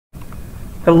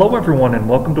Hello everyone and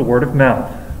welcome to Word of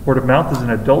Mouth. Word of Mouth is an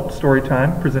adult story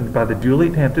time presented by the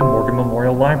Juliet Hampton Morgan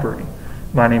Memorial Library.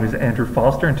 My name is Andrew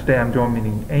Foster and today I'm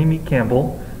joining Amy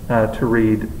Campbell to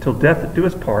read Till Death Do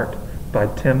Us Part by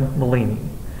Tim Maleeny.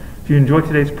 If you enjoyed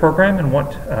today's program and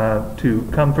want to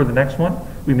come for the next one,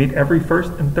 we meet every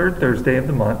first and third Thursday of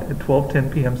the month at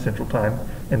 12:10 p.m. Central Time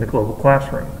in the Global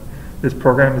Classroom. This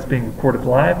program is being recorded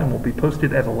live and will be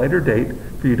posted at a later date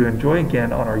for you to enjoy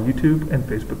again on our YouTube and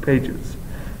Facebook pages.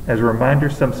 As a reminder,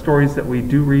 some stories that we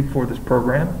do read for this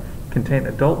program contain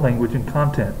adult language and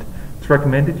content. It's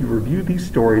recommended you review these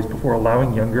stories before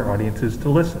allowing younger audiences to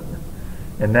listen.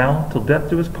 And now, Till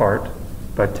Death Do Us Part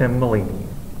by Tim Maleeny.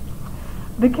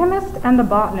 The chemist and the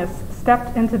botanist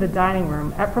stepped into the dining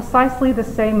room at precisely the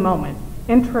same moment,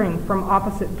 entering from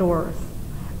opposite doors.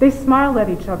 They smiled at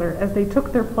each other as they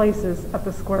took their places at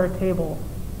the square table.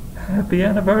 Happy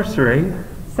anniversary,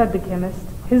 said the chemist.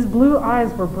 His blue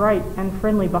eyes were bright and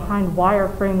friendly behind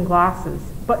wire-framed glasses,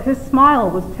 but his smile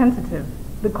was tentative,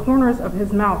 the corners of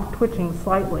his mouth twitching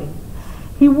slightly.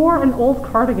 He wore an old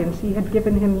cardigan she had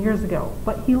given him years ago,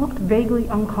 but he looked vaguely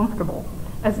uncomfortable,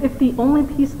 as if the only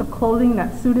piece of clothing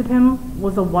that suited him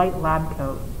was a white lab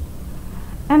coat.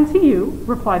 "And to you,"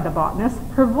 replied the botanist,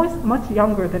 her voice much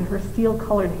younger than her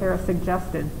steel-colored hair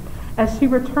suggested. As she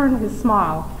returned his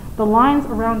smile, the lines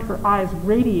around her eyes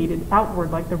radiated outward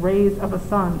like the rays of a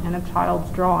sun in a child's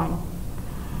drawing.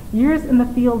 Years in the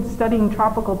field studying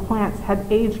tropical plants had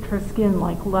aged her skin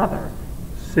like leather.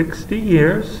 60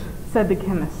 years, said the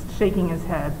chemist, shaking his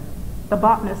head. The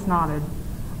botanist nodded.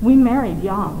 "We married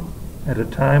young." at a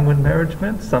time when marriage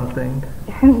meant something.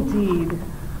 "Indeed,"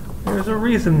 There's a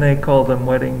reason they call them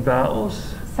wedding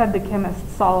vows. said the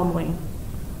chemist solemnly.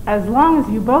 "As long as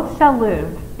you both shall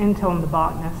live," intoned the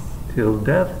botanist. Till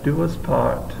death do us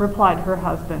part, replied her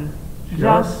husband.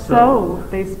 Just so,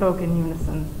 they spoke in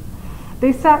unison.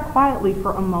 They sat quietly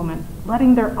for a moment,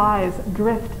 letting their eyes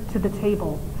drift to the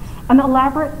table. An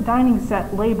elaborate dining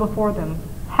set lay before them,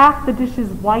 half the dishes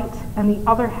white and the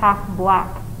other half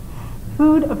black.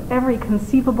 Food of every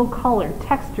conceivable color,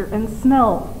 texture, and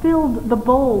smell filled the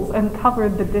bowls and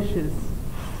covered the dishes.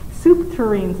 Soup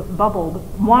tureens bubbled,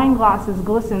 wine glasses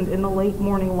glistened in the late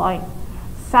morning light.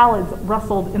 Salads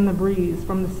rustled in the breeze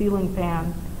from the ceiling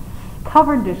fan.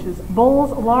 Covered dishes,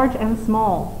 bowls large and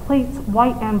small, plates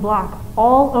white and black,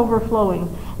 all overflowing,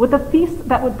 with a feast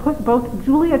that would put both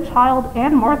Julia Child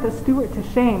and Martha Stewart to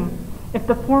shame, if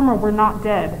the former were not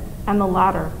dead and the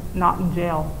latter not in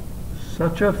jail.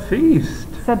 Such a feast,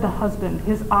 said the husband,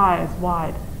 his eyes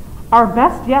wide. Our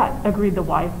best yet, agreed the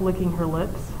wife, licking her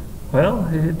lips. Well,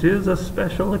 it is a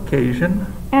special occasion.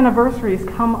 Anniversaries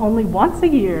come only once a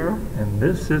year. And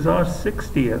this is our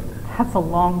 60th. That's a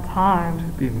long time.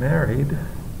 To be married.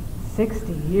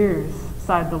 60 years,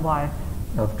 sighed the wife.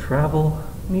 Of travel.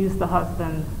 Mused the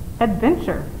husband.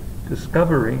 Adventure.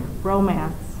 Discovery.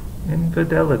 Romance.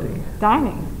 Infidelity.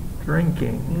 Dining.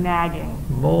 Drinking. Nagging.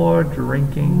 More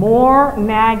drinking. More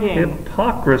nagging.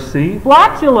 Hypocrisy.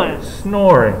 Flatulence.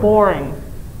 Snoring. Boring.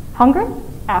 Hungry?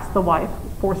 Asked the wife,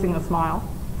 forcing a smile.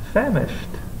 Famished.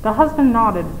 The husband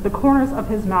nodded, the corners of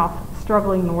his mouth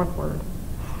struggling northward.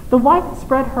 The wife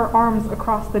spread her arms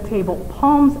across the table,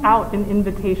 palms out in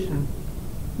invitation.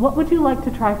 "What would you like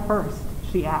to try first?"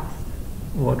 she asked.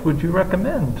 What would you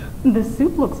recommend? "The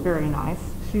soup looks very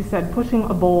nice," she said, pushing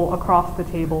a bowl across the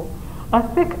table. A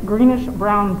thick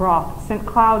greenish-brown broth sent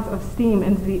clouds of steam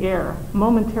into the air,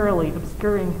 momentarily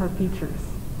obscuring her features.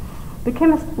 The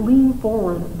chemist leaned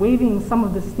forward, waving some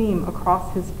of the steam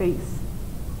across his face.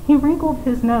 He wrinkled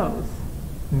his nose.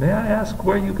 May I ask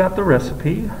where you got the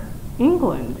recipe?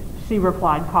 "England," she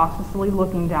replied cautiously,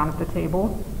 looking down at the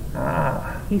table.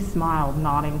 Ah. He smiled,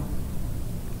 nodding.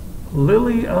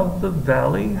 Lily of the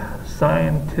valley,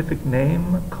 scientific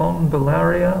name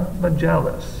Convallaria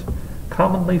majalis,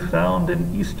 commonly found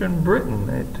in eastern Britain.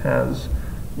 It has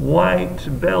white,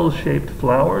 bell-shaped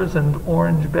flowers and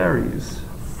orange berries.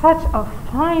 "Such a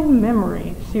fine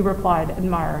memory," she replied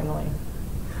admiringly.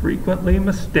 Frequently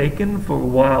mistaken for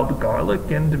wild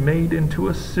garlic and made into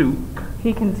a soup.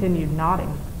 He continued,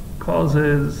 nodding.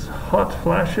 Causes hot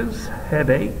flashes,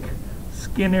 headache,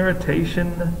 skin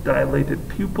irritation, dilated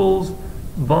pupils,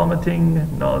 vomiting,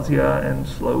 nausea, and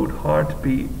slowed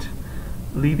heartbeat,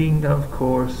 leading, of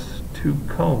course, to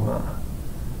coma,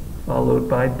 followed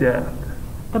by death.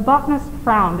 The botanist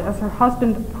frowned as her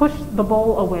husband pushed the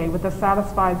bowl away with a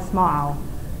satisfied smile.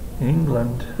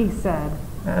 England, he said.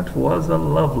 That was a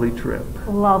lovely trip.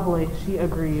 Lovely, she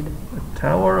agreed. The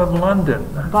Tower of London.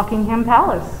 Buckingham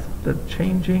Palace. The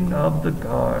changing of the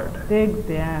guard. Big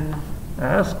Ben.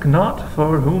 Ask not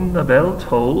for whom the bell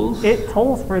tolls. It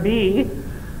tolls for thee.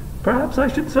 Perhaps I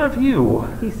should serve you.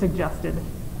 He suggested.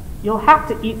 You'll have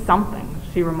to eat something,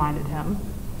 she reminded him.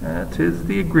 That is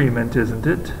the agreement, isn't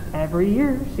it? Every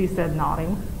year, she said,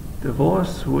 nodding.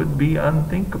 Divorce would be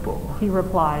unthinkable. He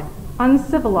replied.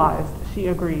 Uncivilized, she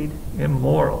agreed.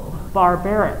 Immoral.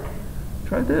 Barbaric.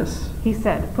 Try this, he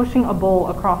said, pushing a bowl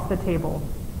across the table.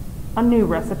 A new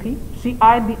recipe. She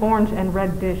eyed the orange and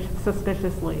red dish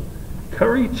suspiciously.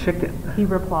 Curry chicken. He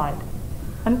replied.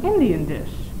 An Indian dish.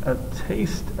 A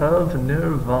taste of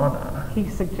nirvana. He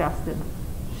suggested.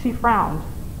 She frowned.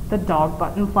 The dog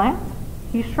button plant?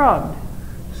 He shrugged.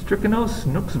 Strychnos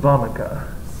nux vomica.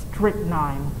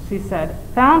 Strychnine, she said,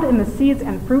 found in the seeds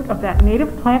and fruit of that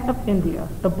native plant of India.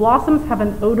 The blossoms have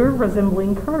an odor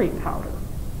resembling curry powder.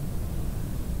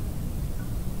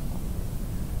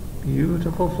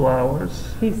 Beautiful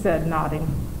flowers, he said, nodding.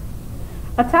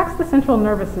 Attacks the central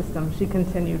nervous system, she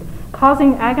continued,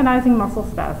 causing agonizing muscle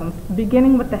spasms,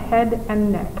 beginning with the head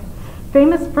and neck.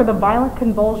 Famous for the violent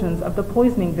convulsions of the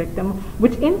poisoning victim,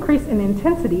 which increase in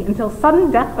intensity until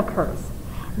sudden death occurs.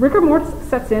 Rigor mortis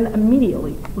sets in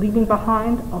immediately, leaving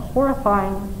behind a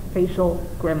horrifying facial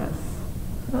grimace.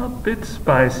 a bit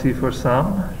spicy for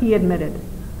some. He admitted.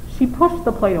 She pushed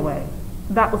the plate away.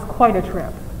 That was quite a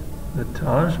trip. The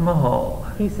Taj Mahal.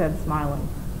 He said, smiling.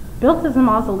 Built as a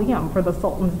mausoleum for the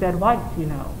Sultan's dead wife, you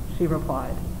know, she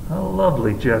replied. A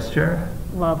lovely gesture.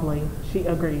 Lovely, she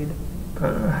agreed.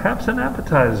 Perhaps an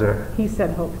appetizer. He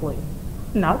said hopefully.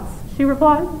 Nuts, she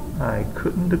replied. I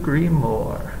couldn't agree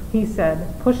more. He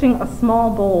said, pushing a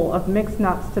small bowl of mixed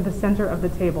nuts to the center of the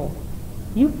table.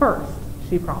 You first,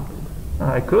 she prompted.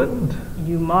 I couldn't.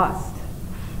 You must.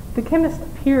 The chemist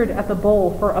peered at the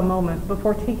bowl for a moment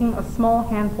before taking a small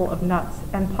handful of nuts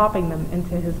and popping them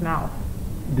into his mouth.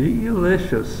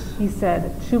 Delicious, He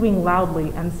said, chewing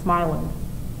loudly and smiling.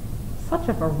 Such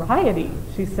a variety,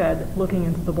 she said, looking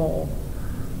into the bowl.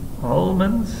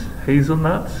 Almonds,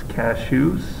 hazelnuts,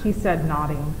 cashews, He said,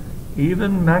 nodding.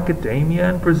 even macadamia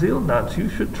and Brazil nuts. You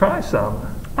should try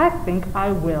some. I think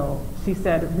I will, she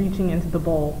said, reaching into the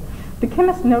bowl. The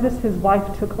chemist noticed his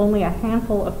wife took only a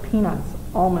handful of peanuts,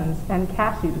 almonds, and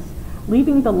cashews,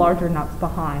 leaving the larger nuts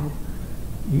behind.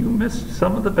 You missed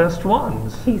some of the best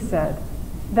ones. He said.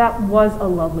 That was a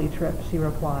lovely trip, she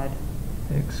replied.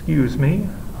 Excuse me?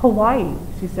 Hawaii,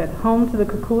 she said, home to the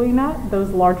kukui nut, those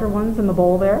larger ones in the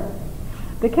bowl there.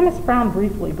 The chemist frowned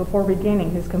briefly before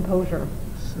regaining his composure.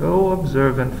 So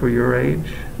observant for your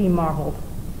age. He marveled.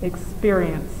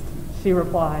 Experienced, she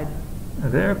replied.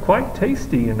 They're quite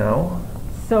tasty, you know.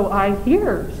 So I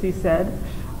hear, she said.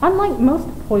 Unlike most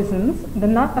poisons, the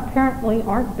nuts apparently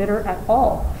aren't bitter at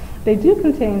all. They do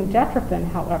contain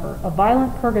jatrophin, however, a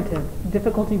violent purgative.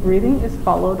 Difficulty breathing is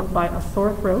followed by a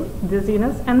sore throat,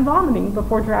 dizziness, and vomiting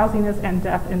before drowsiness and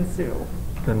death ensue.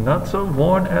 The nuts are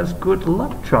worn as good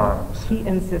luck charms. He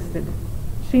insisted.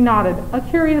 She nodded. A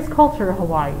curious culture,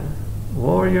 Hawaii.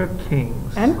 Warrior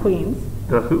kings. And queens.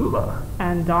 The hula.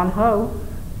 And Don Ho.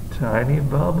 Tiny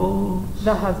bubbles.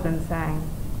 The husband sang.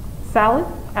 Salad?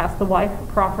 Asked the wife,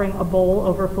 proffering a bowl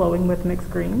overflowing with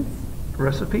mixed greens.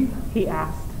 Recipe? He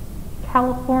asked.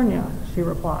 California, she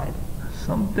replied.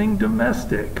 Something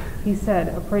domestic. He said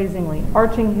appraisingly,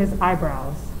 arching his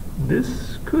eyebrows.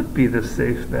 This could be the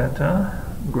safe bet, huh?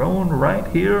 Grown right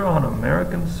here on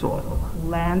American soil.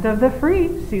 Land of the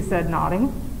free, she said, nodding.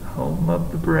 Home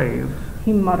of the brave.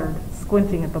 He muttered,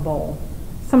 squinting at the bowl.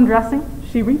 Some dressing?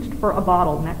 She reached for a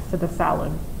bottle next to the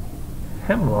salad.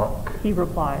 Hemlock. He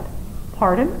replied.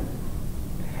 Pardon?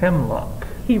 Hemlock.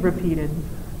 He repeated.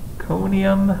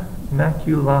 Conium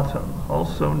maculatum,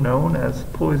 also known as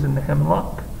poison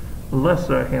hemlock,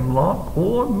 lesser hemlock,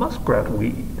 or muskrat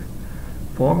weed.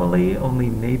 Formerly only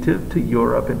native to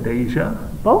Europe and Asia.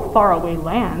 Both faraway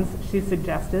lands, she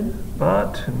suggested.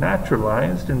 But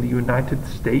naturalized in the United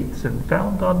States and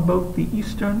found on both the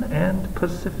eastern and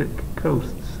Pacific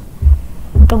coasts.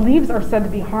 The leaves are said to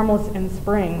be harmless in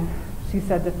spring, she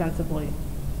said defensively.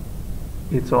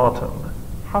 It's autumn.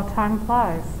 How time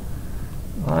flies.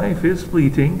 Life is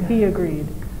fleeting. He agreed.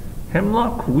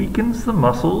 Hemlock weakens the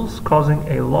muscles, causing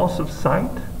a loss of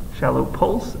sight, shallow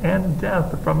pulse, and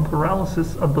death from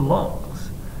paralysis of the lungs.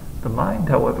 The mind,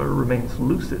 however, remains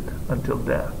lucid until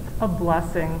death. A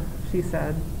blessing, she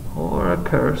said. Or a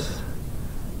curse.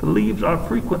 The leaves are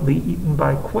frequently eaten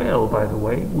by quail, by the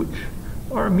way, which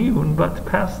are immune but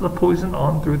pass the poison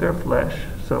on through their flesh.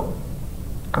 So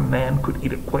a man could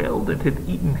eat a quail that had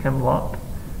eaten hemlock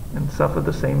and suffer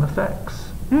the same effects.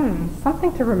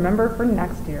 Something to remember for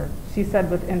next year, she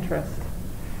said with interest.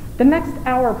 The next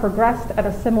hour progressed at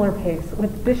a similar pace,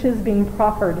 with dishes being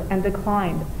proffered and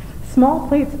declined, small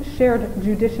plates shared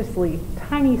judiciously,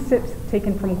 tiny sips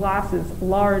taken from glasses,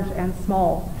 large and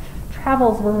small.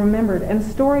 Travels were remembered and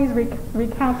stories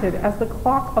recounted as the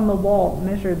clock on the wall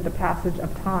measured the passage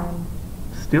of time.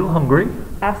 Still hungry?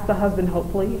 Asked the husband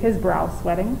hopefully, his brow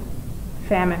sweating.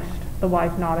 Famished, the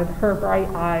wife nodded, her bright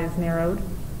eyes narrowed.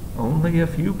 Only a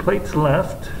few plates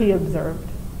left, he observed.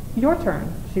 Your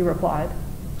turn, she replied.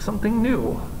 Something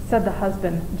new, said the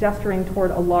husband, gesturing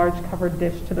toward a large covered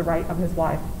dish to the right of his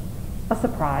wife. A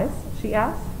surprise, she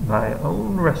asked. My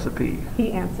own recipe,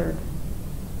 he answered.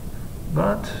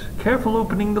 But careful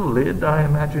opening the lid, I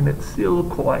imagine it's still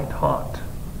quite hot.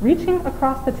 Reaching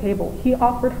across the table, he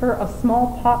offered her a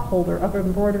small pot holder of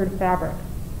embroidered fabric.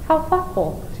 How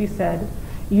thoughtful, she said,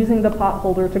 using the pot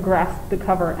holder to grasp the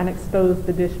cover and expose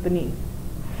the dish beneath.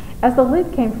 As the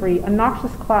lid came free, a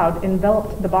noxious cloud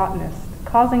enveloped the botanist,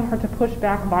 causing her to push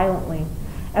back violently.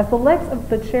 As the legs of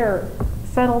the chair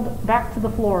settled back to the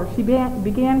floor, she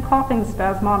began coughing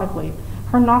spasmodically,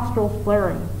 her nostrils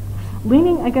flaring.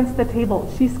 Leaning against the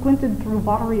table, she squinted through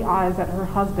watery eyes at her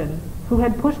husband, who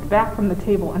had pushed back from the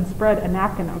table and spread a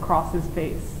napkin across his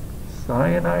face.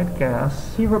 Cyanide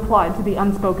gas, he replied to the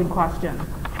unspoken question.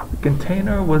 The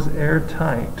container was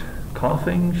airtight.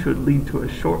 Coughing should lead to a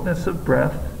shortness of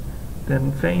breath,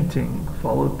 then fainting,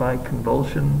 followed by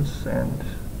convulsions and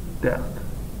death.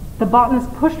 The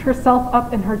botanist pushed herself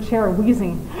up in her chair,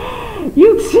 wheezing.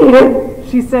 You cheated,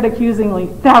 she said accusingly.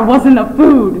 That wasn't a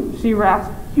food, she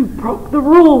rasped. You broke the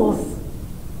rules.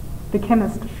 The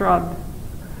chemist shrugged.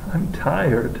 I'm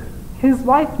tired. His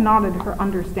wife nodded her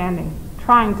understanding,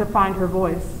 trying to find her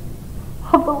voice.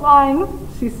 Of the lying,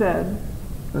 she said.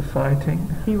 The fighting,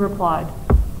 he replied.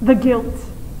 The guilt.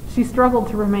 She struggled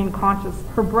to remain conscious,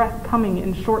 her breath coming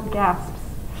in short gasps.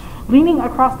 Leaning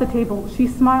across the table, she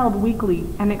smiled weakly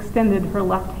and extended her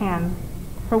left hand.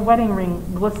 Her wedding ring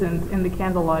glistened in the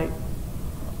candlelight.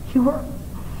 You were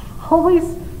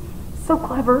always so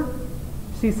clever,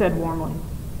 she said warmly.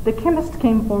 The chemist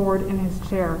came forward in his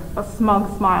chair, a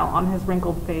smug smile on his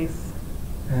wrinkled face.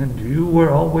 And you were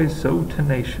always so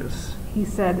tenacious, he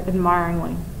said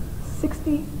admiringly.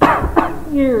 60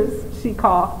 years, she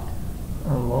coughed.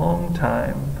 A long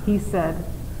time, he said.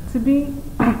 To be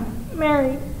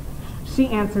married, she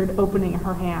answered, opening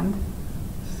her hand.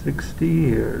 60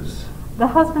 years. The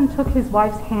husband took his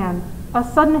wife's hand, a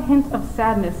sudden hint of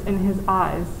sadness in his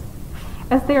eyes.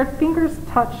 As their fingers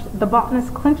touched, the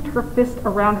botanist clenched her fist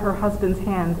around her husband's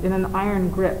hand in an iron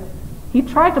grip. He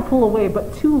tried to pull away,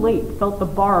 but too late felt the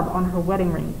barb on her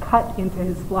wedding ring cut into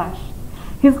his flesh.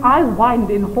 His eyes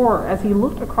widened in horror as he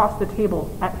looked across the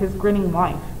table at his grinning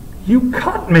wife. You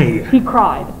cut me, he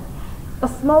cried. A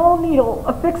small needle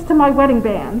affixed to my wedding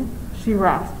band, she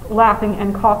rasped, laughing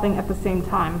and coughing at the same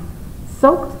time.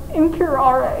 Soaked in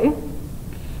curare.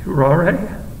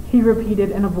 Curare? He repeated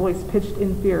in a voice pitched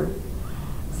in fear.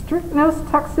 Strychnos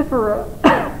toxifera,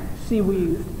 she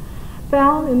wheezed,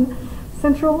 found in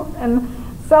Central and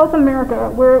South America,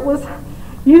 where it was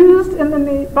used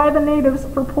by the natives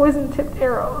for poison-tipped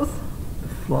arrows. The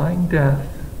flying death,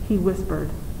 he whispered.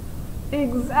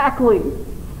 Exactly,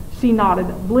 she nodded,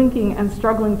 blinking and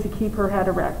struggling to keep her head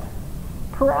erect.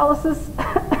 Paralysis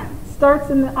starts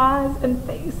in the eyes and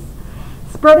face,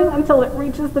 spreading until it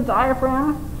reaches the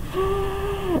diaphragm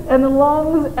and the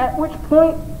lungs, at which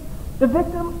point the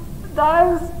victim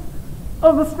dies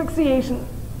of asphyxiation.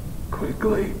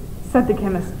 Quickly, said the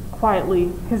chemist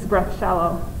quietly, his breath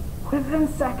shallow. Within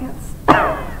seconds,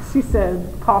 she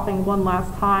said, coughing one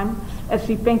last time as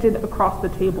she fainted across the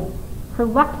table, her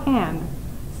left hand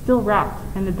still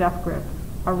wrapped in a death grip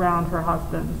around her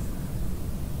husband's.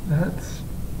 That's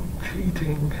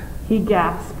cheating, he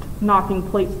gasped, knocking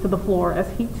plates to the floor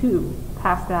as he too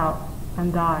passed out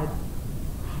and died.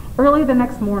 Early the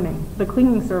next morning, the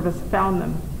cleaning service found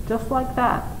them, just like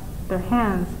that, their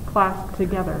hands clasped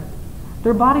together.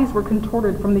 Their bodies were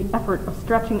contorted from the effort of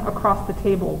stretching across the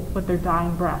table with their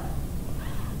dying breath.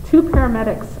 2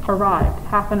 paramedics arrived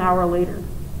half an hour later.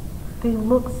 They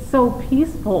look so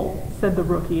peaceful, said the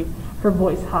rookie, her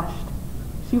voice hushed.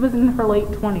 She was in her late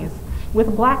 20s,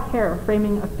 with black hair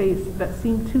framing a face that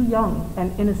seemed too young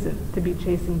and innocent to be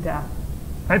chasing death.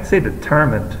 I'd say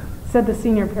determined, said the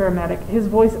senior paramedic, his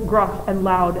voice gruff and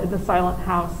loud in the silent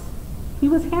house. He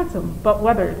was handsome, but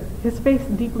weathered, his face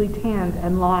deeply tanned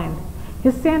and lined,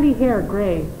 his sandy hair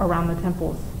gray around the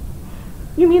temples.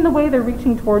 You mean the way they're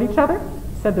reaching toward each other?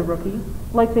 Said the rookie,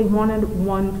 like they wanted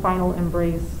one final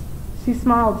embrace. She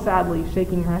smiled sadly,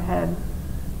 shaking her head.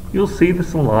 You'll see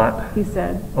this a lot, he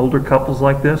said. Older couples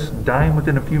like this dying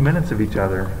within a few minutes of each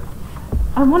other.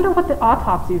 I wonder what the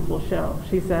autopsies will show,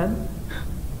 she said.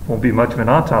 Won't be much of an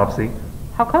autopsy.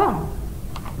 How come?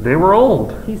 They were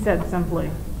old, he said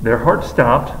simply. Their hearts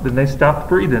stopped, then they stopped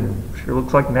breathing. Sure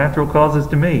looks like natural causes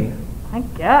to me. I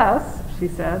guess, she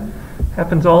said.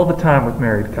 Happens all the time with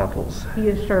married couples. He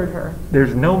assured her.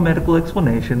 There's no medical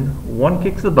explanation. One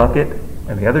kicks the bucket,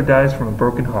 and the other dies from a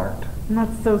broken heart. And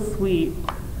that's so sweet,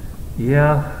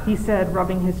 Yeah, he said,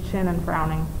 rubbing his chin and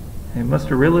frowning. they must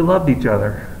have really loved each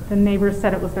other. The neighbors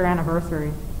said it was their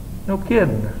anniversary. No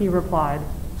kidding. He replied.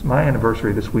 It's my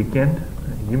anniversary this weekend.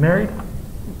 You married?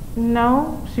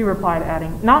 No, she replied,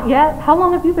 adding, not yet. How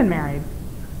long have you been married?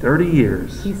 30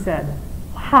 years. He said.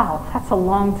 Wow, that's a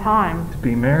long time, To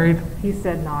be married? he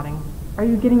said, nodding. Are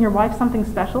you getting your wife something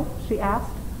special? She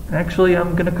asked. Actually,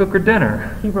 I'm gonna cook her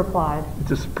dinner. He replied.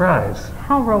 It's a surprise.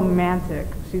 How romantic,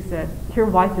 she said. Your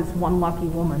wife is one lucky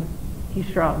woman. He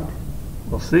shrugged.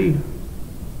 We'll see.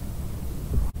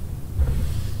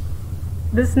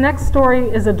 This next story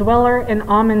is A Dweller in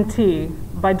Amenty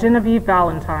by Genevieve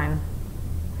Valentine.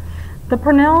 The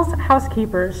Purnell's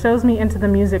housekeeper shows me into the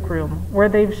music room, where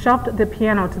they've shoved the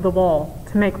piano to the wall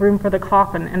to make room for the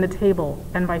coffin and the table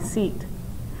and my seat.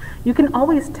 You can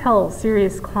always tell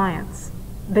serious clients.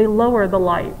 They lower the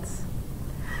lights.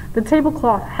 The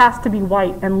tablecloth has to be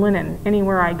white and linen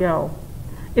anywhere I go.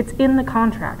 It's in the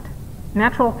contract.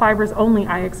 Natural fibers only,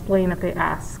 I explain if they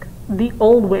ask. The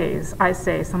old ways, I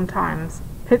say sometimes,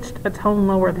 pitched a tone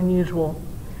lower than usual.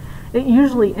 It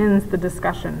usually ends the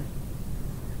discussion.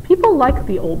 People like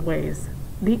the old ways.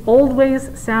 The old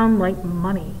ways sound like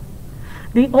money.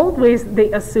 The old ways,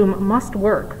 they assume, must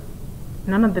work.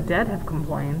 None of the dead have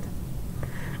complained.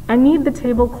 I need the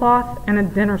tablecloth and a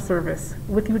dinner service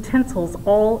with utensils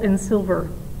all in silver.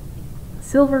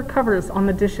 Silver covers on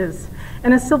the dishes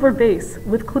and a silver vase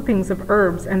with clippings of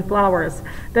herbs and flowers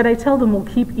that I tell them will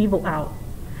keep evil out.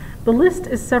 The list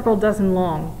is several dozen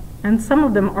long, and some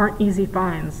of them aren't easy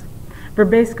finds.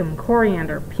 Verbascum,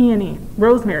 coriander, peony,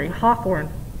 rosemary, hawthorn,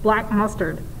 black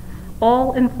mustard,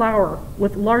 all in flour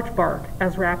with larch bark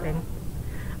as wrapping.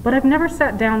 But I've never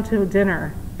sat down to a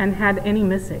dinner and had any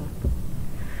missing.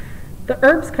 The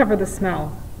herbs cover the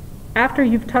smell. After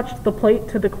you've touched the plate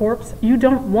to the corpse, you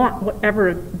don't want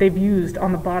whatever they've used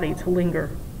on the body to linger.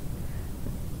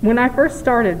 When I first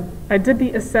started, I did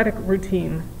the ascetic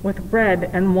routine with bread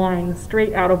and wine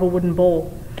straight out of a wooden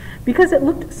bowl because it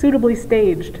looked suitably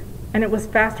staged and it was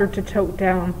faster to choke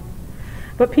down.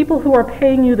 But people who are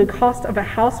paying you the cost of a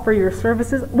house for your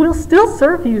services will still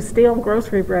serve you stale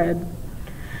grocery bread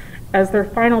as their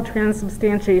final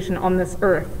transubstantiation on this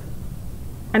earth.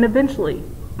 And eventually,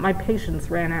 my patience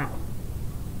ran out.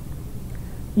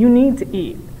 You need to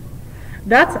eat.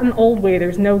 That's an old way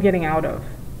there's no getting out of.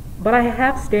 But I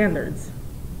have standards.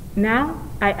 Now,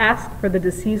 I ask for the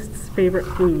deceased's favorite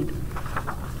food.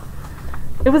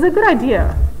 It was a good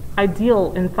idea,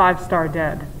 ideal in 5-star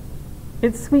dead.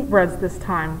 It's sweetbreads this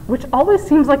time, which always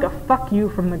seems like a fuck you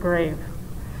from the grave.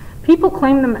 People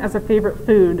claim them as a favorite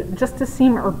food just to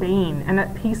seem urbane and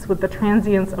at peace with the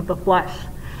transience of the flesh,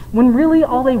 when really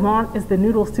all they want is the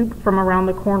noodle soup from around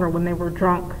the corner when they were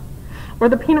drunk, or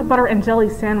the peanut butter and jelly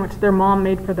sandwich their mom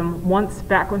made for them once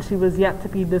back when she was yet to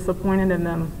be disappointed in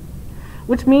them.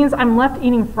 Which means I'm left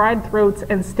eating fried throats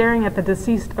and staring at the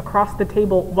deceased across the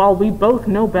table while we both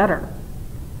know better.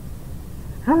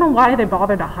 I don't know why they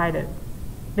bother to hide it.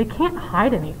 They can't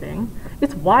hide anything.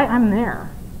 It's why I'm there.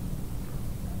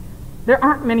 There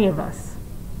aren't many of us.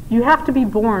 You have to be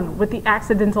born with the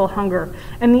accidental hunger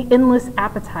and the endless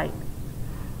appetite.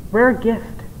 Rare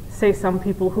gift, say some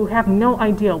people who have no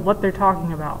idea what they're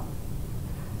talking about.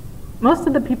 Most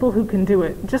of the people who can do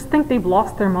it just think they've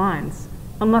lost their minds,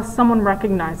 unless someone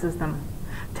recognizes them,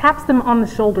 taps them on the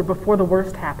shoulder before the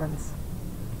worst happens.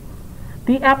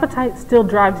 The appetite still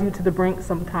drives you to the brink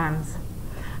sometimes,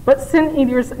 but sin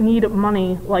eaters need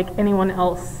money like anyone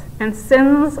else, and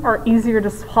sins are easier to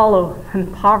swallow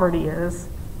than poverty is.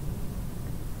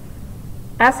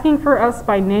 Asking for us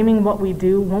by naming what we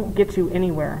do won't get you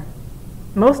anywhere.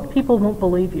 Most people won't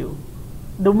believe you.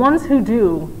 The ones who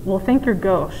do will think you're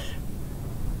gauche.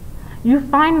 You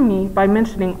find me by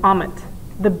mentioning Amenty,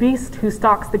 the beast who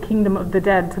stalks the kingdom of the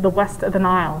dead to the west of the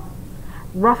Nile.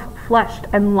 Rough-fleshed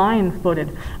and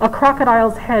lion-footed, a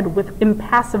crocodile's head with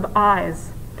impassive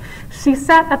eyes. She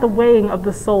sat at the weighing of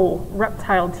the soul,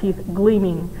 reptile teeth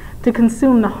gleaming, to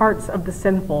consume the hearts of the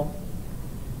sinful.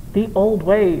 The old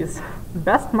ways,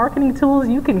 best marketing tools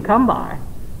you can come by.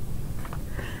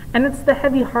 And it's the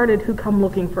heavy-hearted who come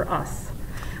looking for us.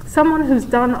 Someone who's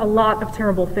done a lot of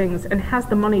terrible things and has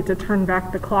the money to turn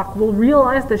back the clock will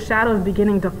realize the shadows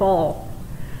beginning to fall.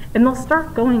 And they'll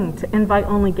start going to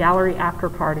invite-only gallery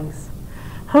after-parties,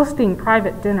 hosting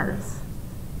private dinners,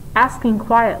 asking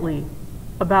quietly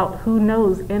about who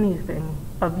knows anything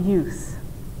of use.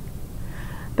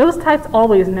 Those types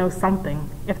always know something,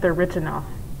 if they're rich enough.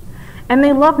 And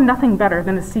they love nothing better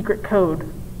than a secret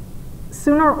code.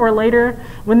 Sooner or later,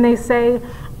 when they say,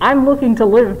 "I'm looking to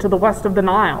live to the west of the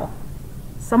Nile,"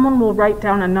 someone will write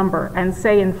down a number and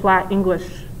say in flat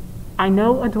English, "I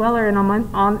know a dweller in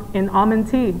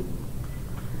Amenty."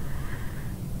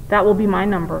 That will be my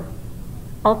number.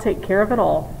 I'll take care of it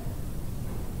all.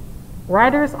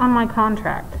 Riders on my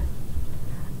contract.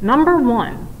 Number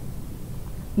 1,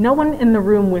 no one in the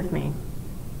room with me.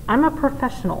 I'm a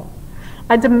professional.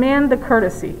 I demand the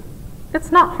courtesy. It's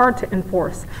not hard to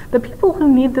enforce. The people who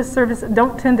need this service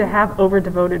don't tend to have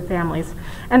over-devoted families,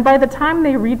 and by the time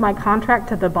they read my contract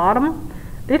to the bottom,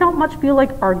 they don't much feel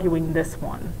like arguing this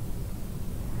one.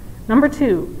 Number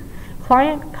 2,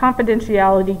 client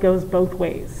confidentiality goes both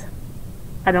ways.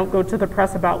 I don't go to the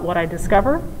press about what I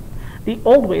discover. The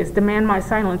old ways demand my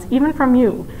silence, even from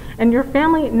you, and your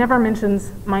family never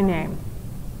mentions my name.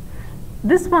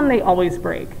 This one they always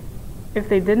break. If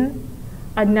they didn't,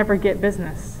 I'd never get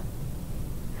business.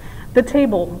 The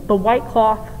table, the white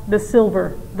cloth, the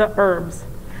silver, the herbs,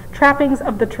 trappings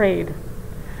of the trade.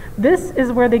 This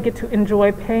is where they get to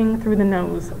enjoy paying through the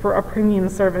nose for a premium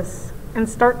service and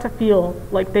start to feel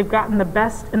like they've gotten the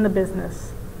best in the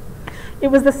business. It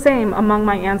was the same among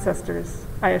my ancestors,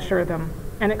 I assure them,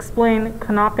 and explain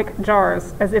canopic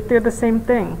jars as if they're the same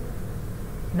thing.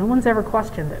 No one's ever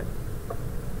questioned it.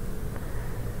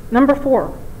 Number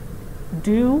 4,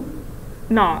 do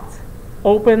not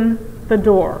open the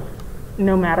door,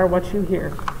 no matter what you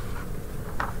hear.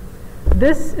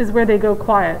 This is where they go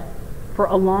quiet for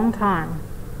a long time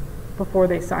before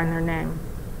they sign their name.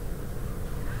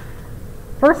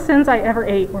 First sins I ever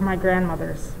ate were my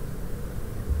grandmother's.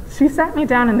 She sat me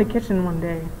down in the kitchen one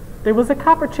day. There was a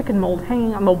copper chicken mold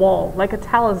hanging on the wall like a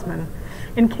talisman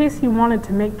in case you wanted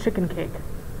to make chicken cake,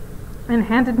 and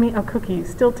handed me a cookie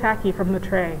still tacky from the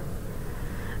tray.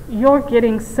 "You're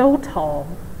getting so tall,"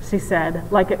 she said,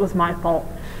 like it was my fault,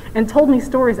 and told me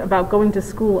stories about going to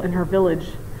school in her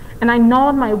village. And I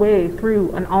gnawed my way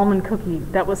through an almond cookie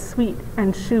that was sweet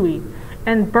and chewy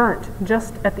and burnt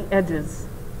just at the edges.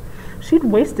 She'd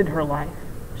wasted her life.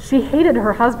 She hated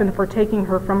her husband for taking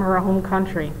her from her home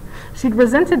country. She'd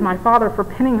resented my father for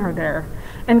pinning her there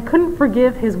and couldn't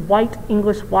forgive his white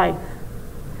English wife.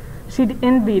 She'd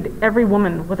envied every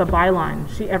woman with a byline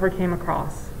she ever came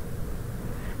across.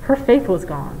 Her faith was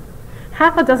gone.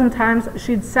 Half a dozen times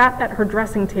she'd sat at her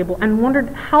dressing table and wondered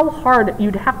how hard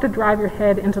you'd have to drive your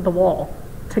head into the wall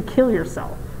to kill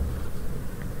yourself.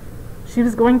 She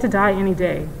was going to die any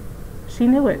day. She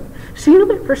knew it. She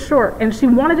knew it for sure, and she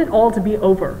wanted it all to be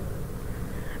over.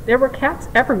 There were cats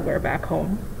everywhere back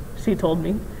home, she told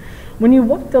me. When you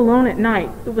walked alone at night,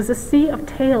 it was a sea of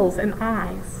tails and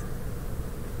eyes.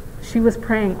 She was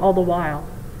praying all the while.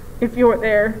 "If you're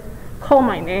there, call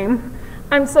my name.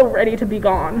 I'm so ready to be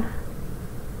gone."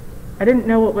 I didn't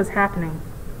know what was happening.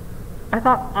 I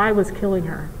thought I was killing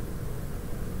her.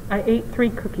 I ate 3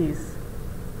 cookies,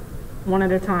 one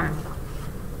at a time.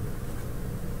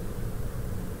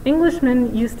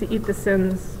 Englishmen used to eat the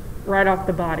sins right off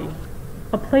the body.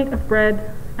 A plate of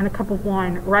bread and a cup of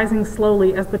wine rising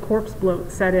slowly as the corpse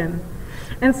bloat set in,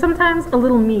 and sometimes a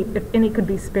little meat if any could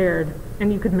be spared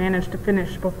and you could manage to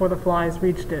finish before the flies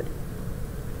reached it.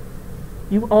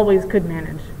 You always could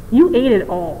manage. You ate it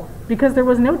all, because there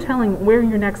was no telling where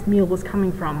your next meal was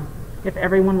coming from, if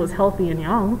everyone was healthy and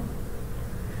young.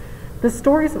 The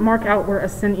stories mark out where a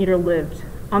sin-eater lived,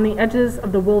 on the edges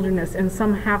of the wilderness in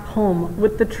some half-home,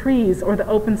 with the trees or the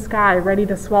open sky ready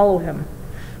to swallow him,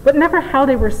 but never how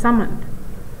they were summoned.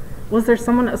 Was there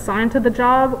someone assigned to the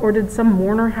job, or did some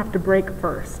mourner have to break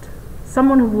first?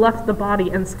 Someone who left the body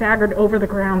and staggered over the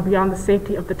ground beyond the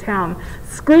safety of the town,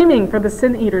 screaming for the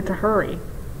sin-eater to hurry.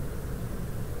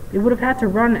 They would have had to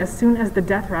run as soon as the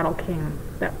death rattle came,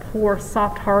 that poor,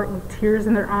 soft heart with tears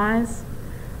in their eyes.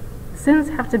 Sins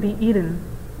have to be eaten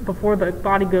before the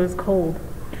body goes cold.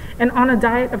 And on a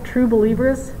diet of true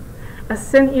believers, a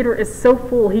sin-eater is so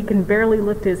full he can barely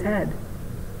lift his head.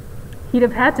 He'd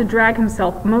have had to drag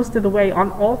himself most of the way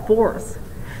on all fours,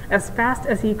 as fast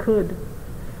as he could.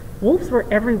 Wolves were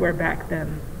everywhere back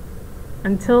then,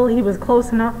 until he was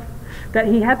close enough that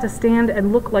he had to stand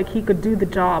and look like he could do the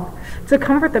job, to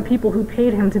comfort the people who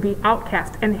paid him to be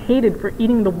outcast and hated for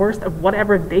eating the worst of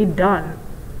whatever they'd done.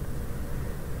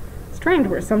 Strange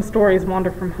where some stories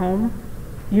wander from home.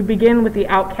 You begin with the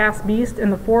outcast beast in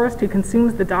the forest who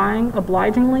consumes the dying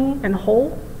obligingly and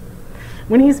whole.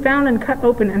 When he's found and cut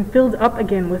open and filled up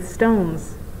again with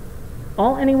stones,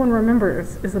 all anyone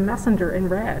remembers is the messenger in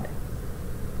red.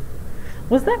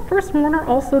 Was that first mourner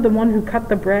also the one who cut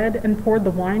the bread and poured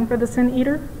the wine for the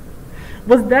sin-eater?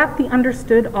 Was that the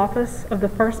understood office of the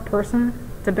first person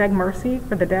to beg mercy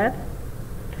for the dead?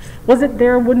 Was it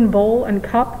their wooden bowl and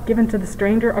cup given to the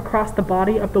stranger across the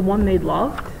body of the one they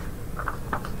loved?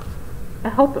 I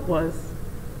hope it was.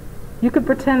 You could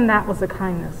pretend that was a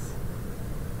kindness.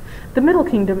 The Middle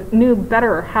Kingdom knew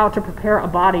better how to prepare a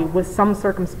body with some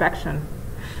circumspection.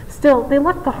 Still, they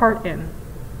let the heart in.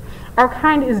 Our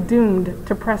kind is doomed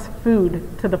to press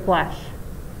food to the flesh.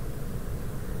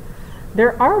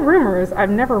 There are rumors I've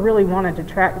never really wanted to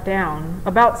track down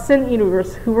about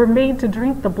sin-eaters who were made to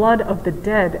drink the blood of the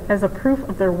dead as a proof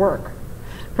of their work,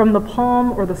 from the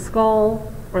palm or the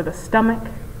skull or the stomach.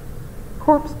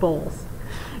 Corpse bowls.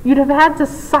 You'd have had to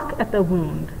suck at the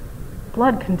wound.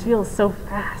 Blood congeals so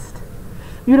fast.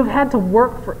 You'd have had to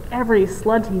work for every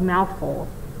sludgy mouthful.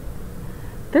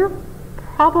 They're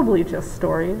probably just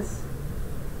stories.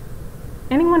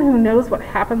 Anyone who knows what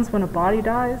happens when a body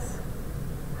dies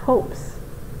hopes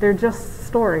they're just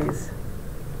stories.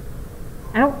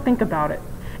 I don't think about it.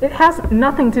 It has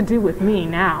nothing to do with me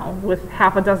now, with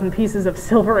half a dozen pieces of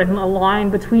silver and a line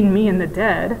between me and the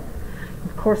dead.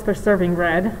 Of course they're serving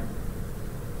red.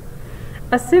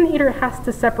 A sin-eater has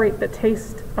to separate the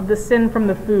taste of the sin from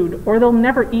the food, or they'll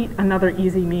never eat another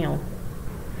easy meal.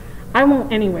 I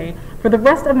won't anyway. For the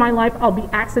rest of my life, I'll be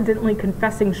accidentally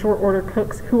confessing short-order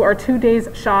cooks who are 2 days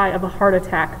shy of a heart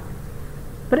attack.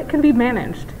 But it can be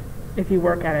managed if you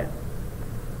work at it.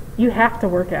 You have to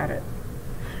work at it.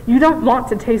 You don't want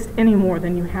to taste any more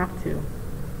than you have to.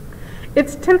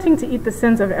 It's tempting to eat the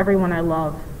sins of everyone I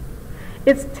love.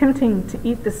 It's tempting to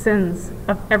eat the sins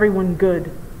of everyone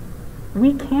good.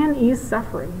 We can ease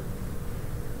suffering.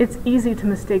 It's easy to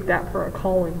mistake that for a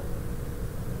calling.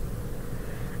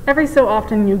 Every so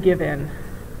often you give in.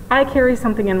 I carry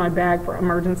something in my bag for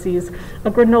emergencies,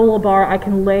 a granola bar I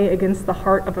can lay against the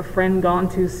heart of a friend gone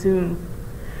too soon,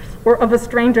 or of a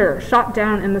stranger shot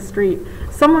down in the street,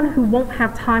 someone who won't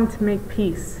have time to make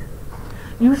peace.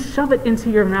 You shove it into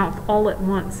your mouth all at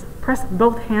once, press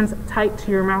both hands tight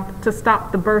to your mouth to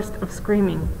stop the burst of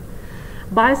screaming.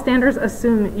 Bystanders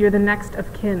assume you're the next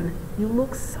of kin. You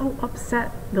look so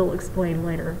upset, they'll explain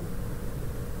later.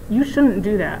 You shouldn't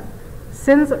do that.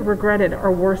 Sins regretted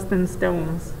are worse than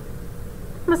stones.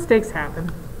 Mistakes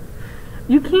happen.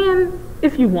 You can,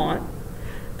 if you want,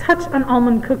 touch an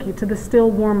almond cookie to the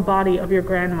still warm body of your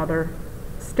grandmother,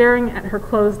 staring at her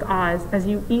closed eyes as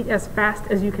you eat as fast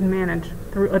as you can manage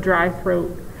through a dry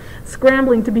throat,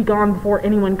 scrambling to be gone before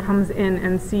anyone comes in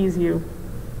and sees you.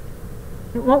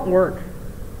 It won't work.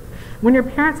 When your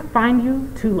parents find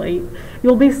you too late,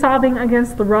 you'll be sobbing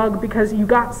against the rug because you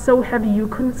got so heavy you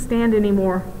couldn't stand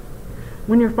anymore.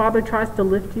 When your father tries to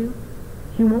lift you,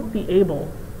 he won't be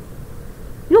able.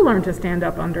 You'll learn to stand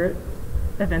up under it,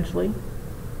 eventually.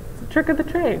 It's a trick of the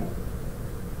trade.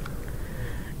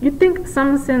 You'd think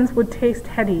some sins would taste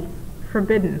heady,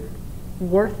 forbidden,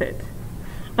 worth it.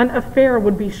 An affair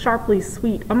would be sharply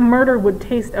sweet. A murder would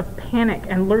taste of panic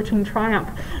and lurching triumph.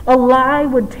 A lie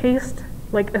would taste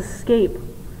like escape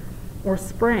or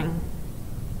spring.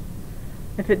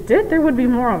 If it did, there would be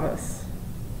more of us.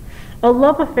 A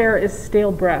love affair is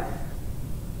stale breath.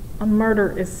 A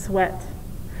murder is sweat.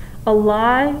 A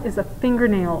lie is a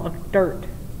fingernail of dirt.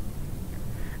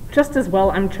 Just as well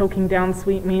I'm choking down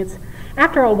sweetmeats.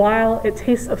 After a while, it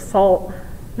tastes of salt,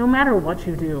 no matter what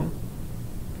you do.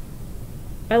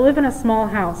 I live in a small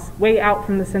house way out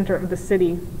from the center of the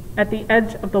city, at the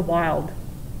edge of the wild.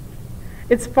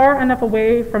 It's far enough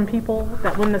away from people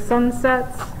that when the sun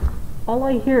sets, all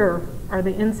I hear are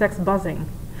the insects buzzing,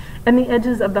 and the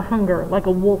edges of the hunger like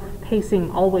a wolf pacing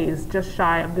always just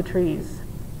shy of the trees.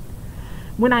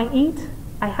 When I eat,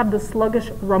 I have the sluggish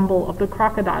rumble of the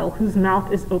crocodile whose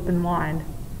mouth is open wide.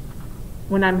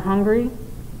 When I'm hungry,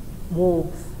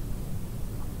 wolves.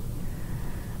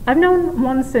 I've known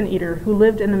one sin-eater who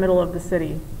lived in the middle of the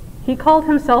city. He called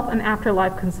himself an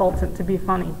afterlife consultant to be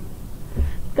funny.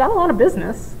 He got a lot of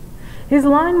business. His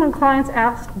line when clients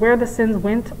asked where the sins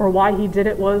went or why he did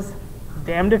it was,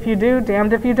 "Damned if you do,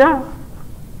 damned if you don't."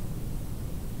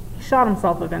 He shot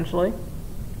himself eventually.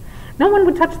 No one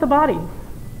would touch the body.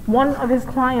 One of his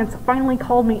clients finally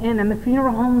called me in, and the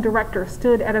funeral home director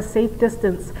stood at a safe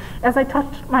distance as I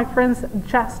touched my friend's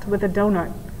chest with a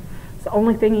donut. It's the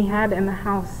only thing he had in the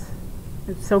house.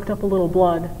 It soaked up a little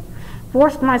blood.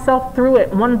 Forced myself through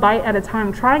it one bite at a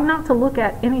time, trying not to look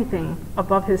at anything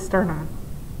above his sternum.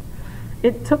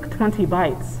 It took 20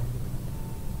 bites.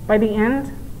 By the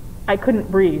end, I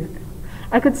couldn't breathe.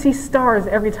 I could see stars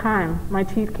every time my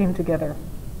teeth came together.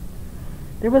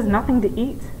 There was nothing to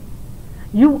eat.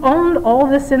 You owned all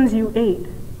the sins you ate.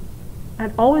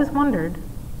 I'd always wondered.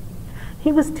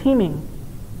 He was teeming,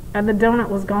 and the donut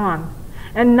was gone.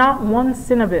 and not one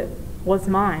sin of it was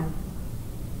mine.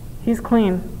 He's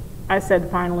clean, I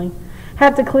said finally.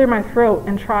 Had to clear my throat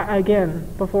and try again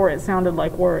before it sounded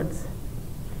like words.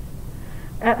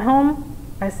 At home,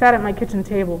 I sat at my kitchen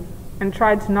table and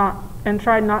tried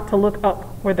not to look up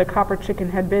where the copper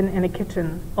chicken had been in a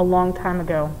kitchen a long time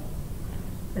ago.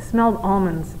 It smelled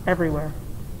almonds everywhere.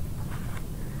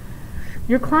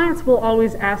 Your clients will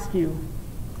always ask you,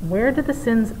 where did the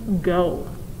sins go?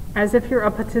 As if you're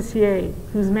a patissier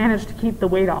who's managed to keep the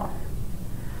weight off.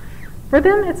 For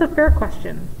them, it's a fair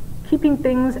question. Keeping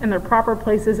things in their proper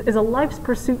places is a life's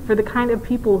pursuit for the kind of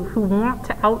people who want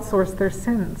to outsource their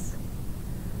sins.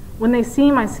 When they see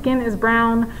my skin is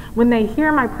brown, when they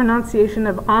hear my pronunciation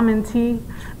of Amenty,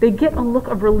 they get a look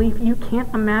of relief you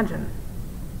can't imagine.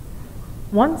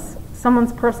 Once,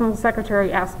 someone's personal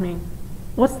secretary asked me,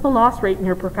 "What's the loss rate in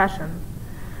your profession?"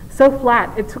 So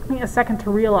flat, it took me a second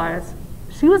to realize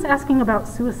she was asking about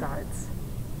suicides.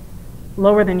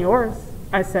 "Lower than yours,"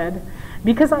 I said,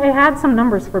 because I had some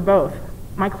numbers for both.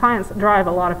 My clients drive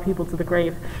a lot of people to the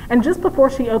grave, and just before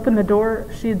she opened the door,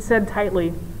 she had said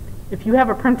tightly, "If you have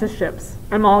apprenticeships,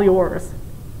 I'm all yours."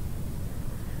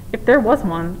 If there was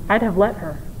one, I'd have let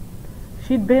her.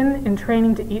 She'd been in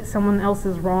training to eat someone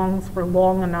else's wrongs for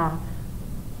long enough.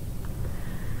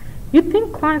 You'd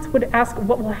think clients would ask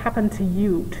what will happen to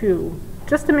you, too,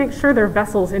 just to make sure their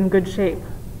vessel's in good shape.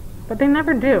 But they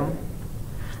never do.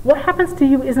 What happens to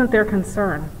you isn't their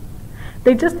concern.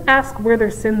 They just ask where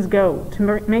their sins go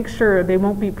to make sure they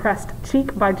won't be pressed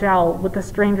cheek by jowl with a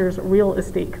stranger's real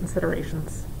estate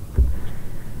considerations.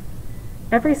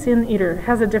 Every sin eater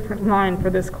has a different line for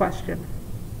this question.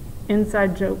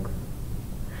 Inside joke.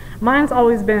 Mine's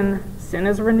always been, sin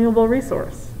is a renewable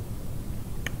resource.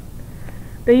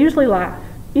 They usually laugh.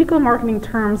 Eco-marketing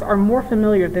terms are more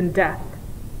familiar than death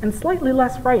and slightly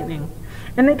less frightening,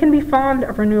 and they can be fond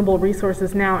of renewable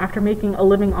resources now after making a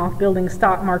living off building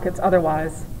stock markets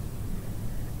otherwise.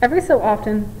 Every so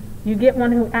often, you get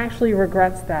one who actually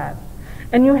regrets that,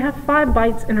 and you have 5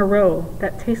 bites in a row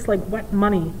that taste like wet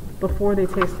money before they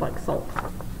taste like salt.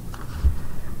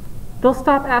 They'll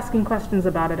stop asking questions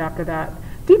about it after that.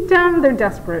 Deep down, they're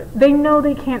desperate. They know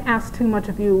they can't ask too much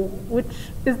of you,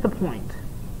 which is the point.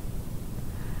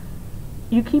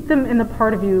 You keep them in the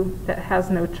part of you that has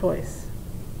no choice,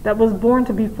 that was born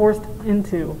to be forced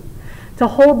into, to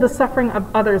hold the suffering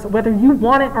of others whether you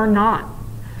want it or not,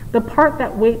 the part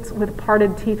that waits with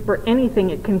parted teeth for anything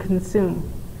it can consume,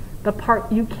 the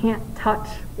part you can't touch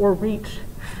or reach,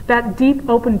 that deep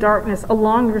open darkness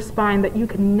along your spine that you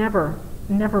can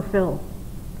never fill.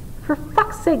 For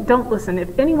fuck's sake, don't listen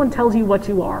if anyone tells you what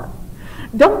you are.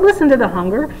 Don't listen to the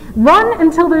hunger. Run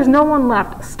until there's no one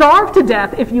left. Starve to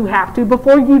death if you have to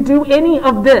before you do any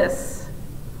of this.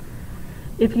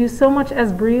 If you so much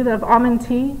as breathe of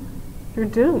Amenty, you're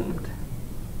doomed.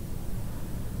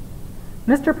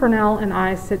 Mr. Purnell and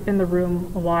I sit in the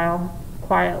room a while,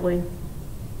 quietly.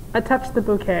 I touch the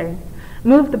bouquet,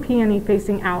 move the peony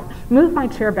facing out, move my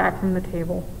chair back from the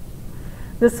table.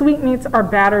 The sweetmeats are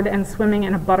battered and swimming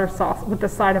in a butter sauce with a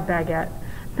side of baguette.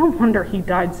 No wonder he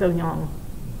died so young.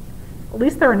 At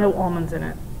least there are no almonds in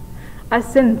it. I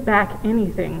send back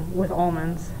anything with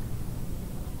almonds.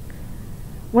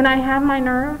 When I have my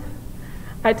nerve,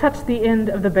 I touch the end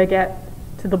of the baguette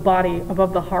to the body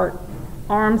above the heart,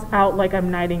 arms out like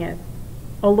I'm knighting it,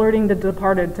 alerting the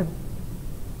departed to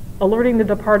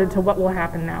what will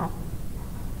happen now.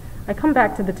 I come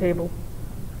back to the table.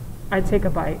 I take a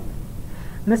bite.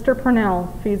 Mr.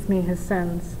 Purnell feeds me his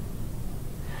sins.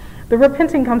 The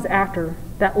repenting comes after.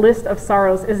 That list of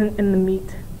sorrows isn't in the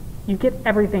meat. You get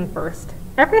everything first.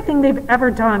 Everything they've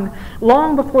ever done,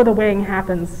 long before the weighing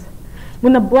happens.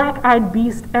 When the black-eyed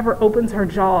beast ever opens her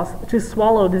jaws to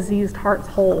swallow diseased hearts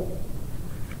whole.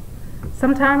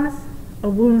 Sometimes, a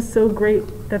wound so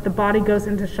great that the body goes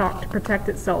into shock to protect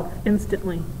itself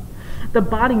instantly. The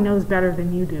body knows better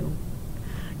than you do.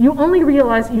 You only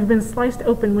realize you've been sliced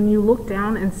open when you look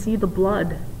down and see the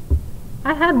blood.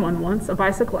 I had one once, a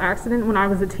bicycle accident when I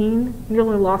was a teen,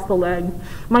 nearly lost the leg.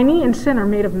 My knee and shin are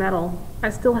made of metal. I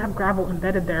still have gravel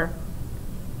embedded there.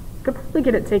 Could probably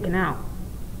get it taken out.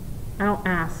 I don't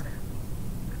ask.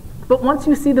 But once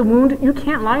you see the wound, you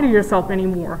can't lie to yourself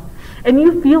anymore. And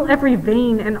you feel every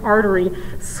vein and artery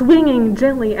swinging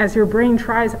gently as your brain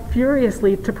tries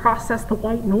furiously to process the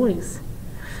white noise.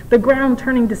 The ground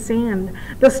turning to sand,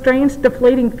 the strange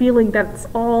deflating feeling that's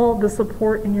all the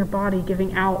support in your body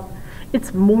giving out.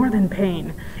 It's more than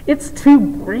pain. It's too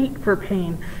great for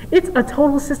pain. It's a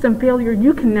total system failure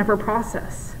you can never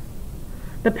process.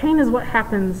 The pain is what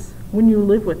happens when you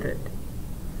live with it.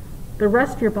 The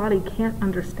rest your body can't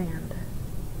understand.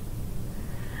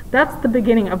 That's the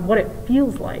beginning of what it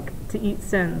feels like to eat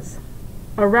sins.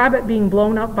 A rabbit being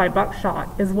blown up by buckshot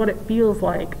is what it feels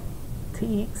like to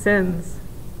eat sins.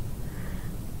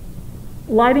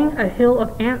 Lighting a hill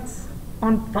of ants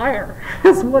on fire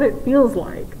is what it feels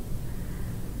like.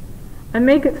 I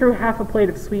make it through half a plate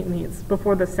of sweetmeats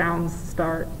before the sounds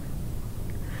start.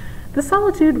 The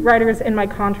solitude rider's in my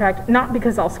contract, not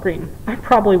because I'll scream. I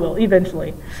probably will,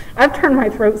 eventually. I've turned my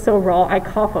throat so raw I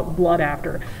cough up blood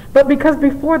after. But because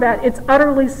before that it's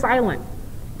utterly silent,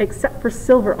 except for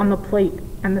silver on the plate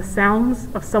and the sounds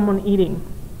of someone eating.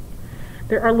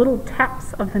 There are little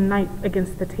taps of the knife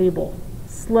against the table,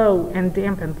 slow and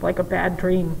dampened like a bad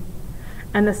dream,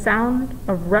 and the sound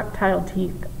of reptile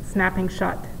teeth snapping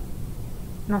shut.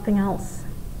 Nothing else.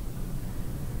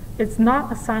 It's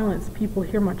not a silence people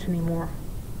hear much anymore.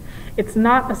 It's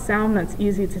not a sound that's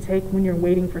easy to take when you're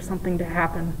waiting for something to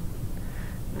happen.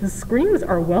 The screams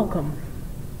are welcome.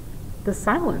 The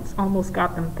silence almost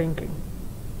got them thinking.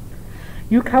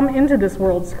 You come into this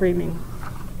world screaming.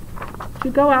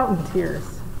 You go out in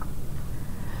tears.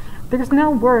 There's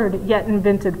no word yet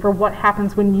invented for what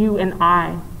happens when you and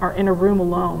I are in a room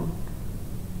alone.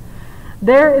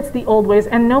 There it's the old ways,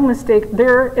 and no mistake,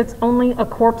 there it's only a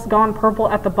corpse gone purple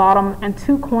at the bottom and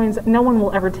 2 coins no one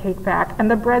will ever take back, and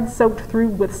the bread soaked through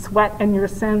with sweat and your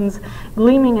sins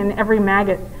gleaming in every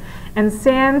maggot, and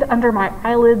sand under my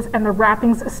eyelids and the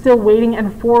wrappings still waiting,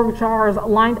 and 4 jars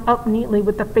lined up neatly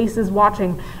with the faces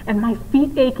watching, and my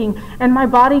feet aching, and my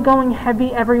body going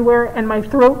heavy everywhere, and my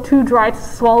throat too dry to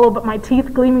swallow but my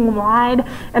teeth gleaming wide,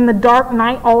 and the dark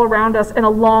night all around us, and a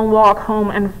long walk home,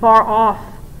 and far off,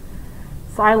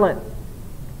 silent,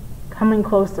 coming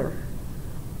closer.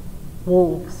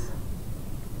 Wolves.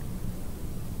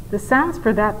 The sounds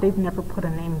for that they've never put a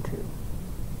name to.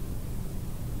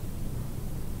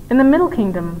 In the Middle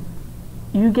Kingdom,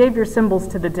 you gave your symbols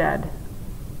to the dead.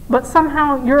 But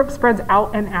somehow Europe spreads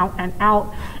out and out and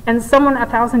out, and someone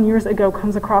 1,000 years ago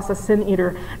comes across a sin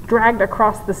eater dragged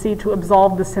across the sea to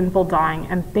absolve the sinful dying,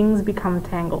 and things become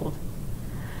tangled.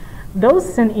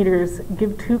 Those sin eaters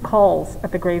give 2 calls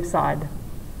at the graveside.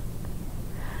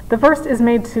 The first is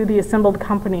made to the assembled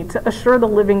company to assure the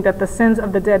living that the sins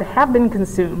of the dead have been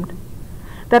consumed,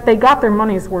 that they got their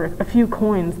money's worth, a few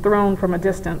coins thrown from a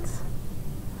distance.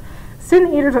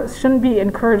 Sin eaters shouldn't be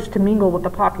encouraged to mingle with the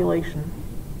population.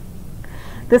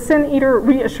 The sin eater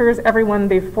reassures everyone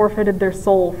they've forfeited their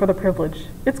soul for the privilege.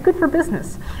 It's good for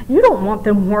business. You don't want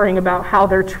them worrying about how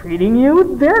they're treating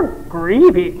you. They're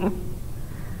grieving.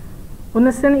 When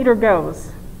the sin eater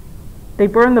goes, they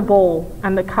burn the bowl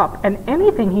and the cup and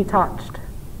anything he touched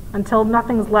until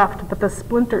nothing's left but the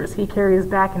splinters he carries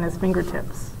back in his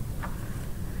fingertips.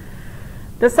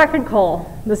 The second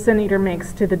call the sin eater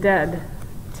makes to the dead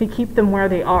to keep them where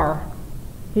they are.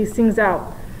 He sings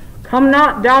out, "Come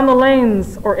not down the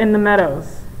lanes or in the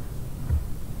meadows."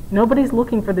 Nobody's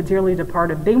looking for the dearly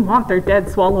departed. They want their dead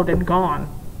swallowed and gone.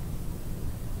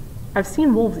 I've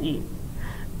seen wolves eat.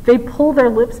 They pull their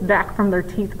lips back from their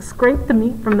teeth, scrape the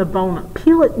meat from the bone,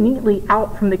 peel it neatly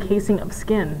out from the casing of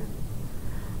skin.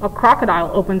 A crocodile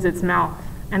opens its mouth,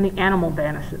 and the animal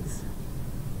vanishes.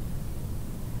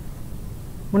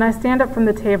 When I stand up from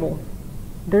the table,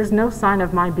 there's no sign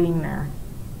of my being there.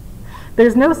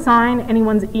 There's no sign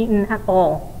anyone's eaten at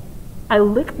all. I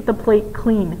lick the plate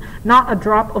clean, not a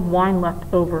drop of wine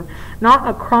left over, not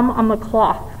a crumb on the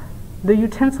cloth. The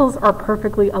utensils are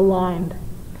perfectly aligned.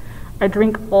 I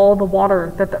drink all the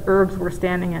water that the herbs were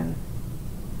standing in.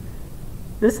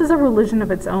 This is a religion of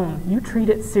its own. You treat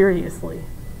it seriously.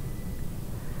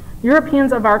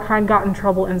 Europeans of our kind got in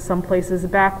trouble in some places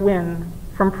back when,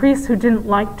 from priests who didn't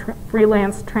like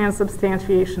freelance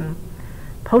transubstantiation,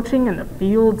 poaching in the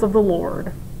fields of the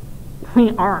Lord.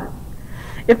 We aren't.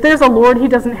 If there's a Lord, he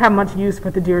doesn't have much use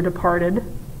for the dear departed.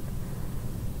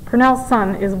 Purnell's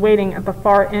son is waiting at the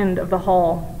far end of the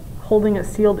hall, holding a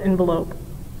sealed envelope,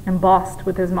 embossed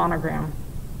with his monogram.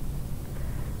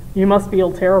 "You must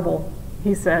feel terrible,"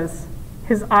 he says.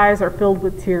 His eyes are filled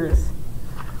with tears.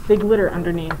 They glitter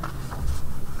underneath.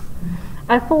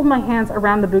 I fold my hands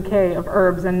around the bouquet of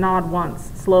herbs and nod once,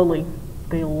 slowly.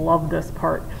 They love this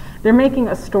part. They're making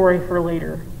a story for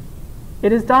later.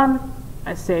 "It is done,"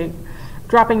 I say,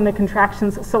 dropping the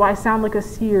contractions so I sound like a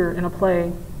seer in a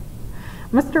play.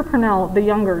 Mr. Purnell, the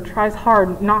younger, tries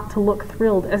hard not to look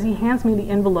thrilled as he hands me the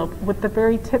envelope with the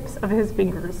very tips of his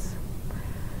fingers.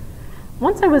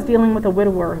 Once I was dealing with a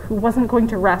widower who wasn't going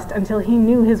to rest until he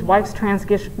knew his wife's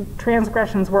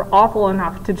transgressions were awful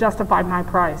enough to justify my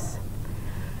price.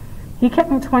 He kept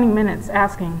me 20 minutes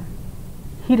asking.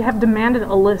 He'd have demanded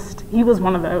a list. He was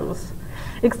one of those.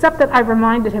 except that I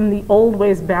reminded him the old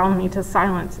ways bound me to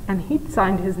silence, and he'd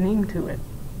signed his name to it.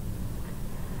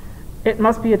 It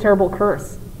must be a terrible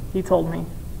curse, he told me.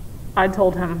 I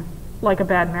told him, like a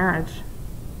bad marriage.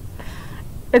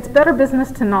 It's better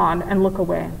business to nod and look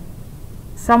away.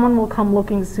 Someone will come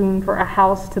looking soon for a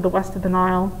house to the west of the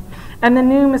Nile, and the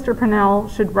new Mr. Purnell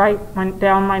should write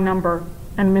down my number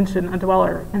and mention a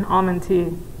dweller in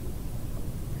Amenty.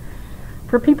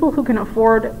 For people who can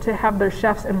afford to have their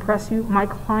chefs impress you, my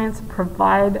clients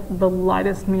provide the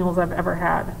lightest meals I've ever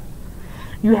had.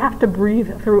 You have to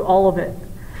breathe through all of it.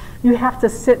 You have to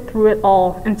sit through it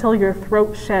all until your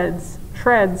throat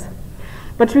shreds,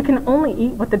 but you can only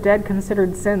eat what the dead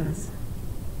considered sins.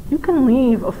 You can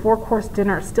leave a 4-course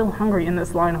dinner still hungry in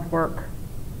this line of work.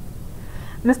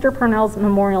 Mr. Purnell's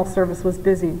memorial service was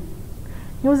busy.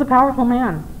 He was a powerful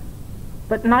man,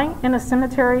 but night in a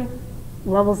cemetery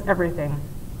levels everything.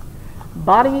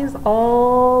 Bodies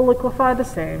all liquefy the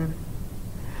same.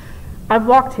 I've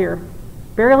walked here,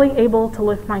 barely able to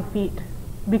lift my feet,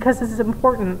 because it is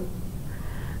important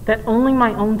that only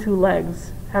my own 2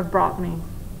 legs have brought me.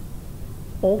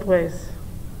 Old ways.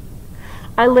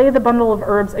 I lay the bundle of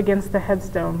herbs against the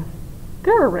headstone.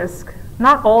 They're a risk.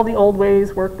 Not all the old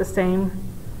ways work the same.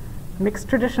 Mixed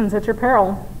traditions at your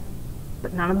peril,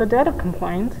 but none of the dead have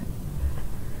complained.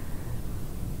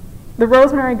 The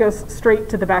rosemary goes straight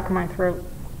to the back of my throat.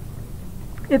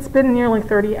 It's been nearly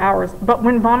 30 hours, but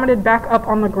when vomited back up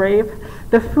on the grave,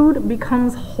 the food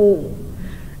becomes whole,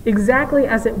 exactly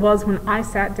as it was when I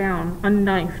sat down,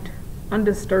 unknifed,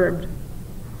 undisturbed.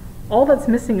 All that's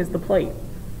missing is the plate.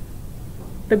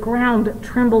 The ground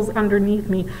trembles underneath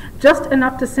me, just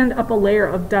enough to send up a layer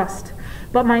of dust,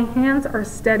 but my hands are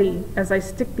steady as I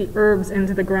stick the herbs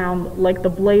into the ground like the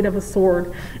blade of a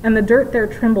sword, and the dirt there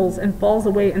trembles and falls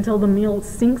away until the meal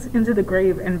sinks into the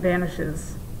grave and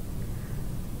vanishes.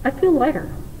 I feel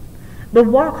lighter. The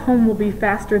walk home will be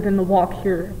faster than the walk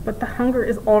here, but the hunger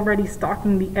is already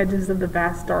stalking the edges of the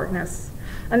vast darkness.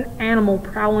 An animal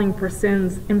prowling for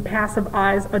sins, impassive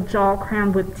eyes, a jaw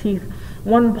crammed with teeth,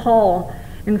 one paw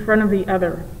in front of the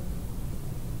other.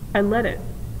 I let it.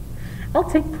 I'll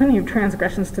take plenty of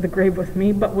transgressions to the grave with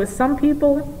me, but with some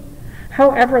people,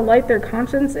 however light their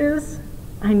conscience is,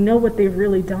 I know what they've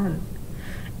really done.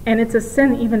 And it's a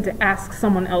sin even to ask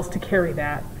someone else to carry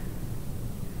that.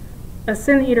 A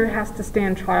sin eater has to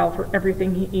stand trial for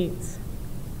everything he eats.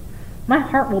 My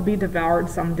heart will be devoured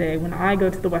someday when I go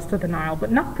to the west of the Nile,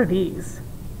 but not for these.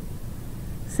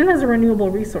 Sin is a renewable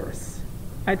resource,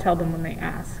 I tell them when they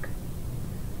ask.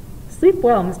 Sleep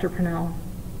well, Mr. Purnell.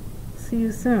 See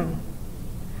you soon.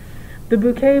 The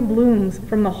bouquet blooms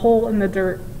from the hole in the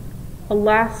dirt, a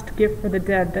last gift for the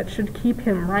dead that should keep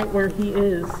him right where he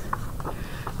is.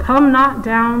 Come not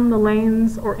down the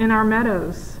lanes or in our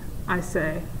meadows, I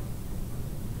say.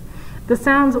 The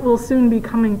sounds that will soon be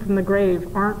coming from the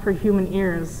grave aren't for human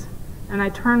ears, and I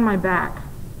turn my back.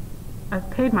 I've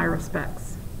paid my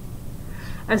respects.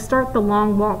 I start the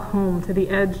long walk home to the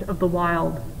edge of the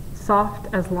wild,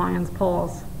 soft as lion's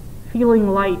paws, feeling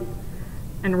light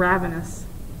and ravenous.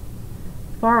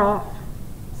 Far off,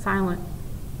 silent,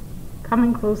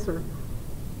 coming closer,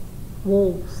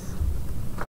 wolves.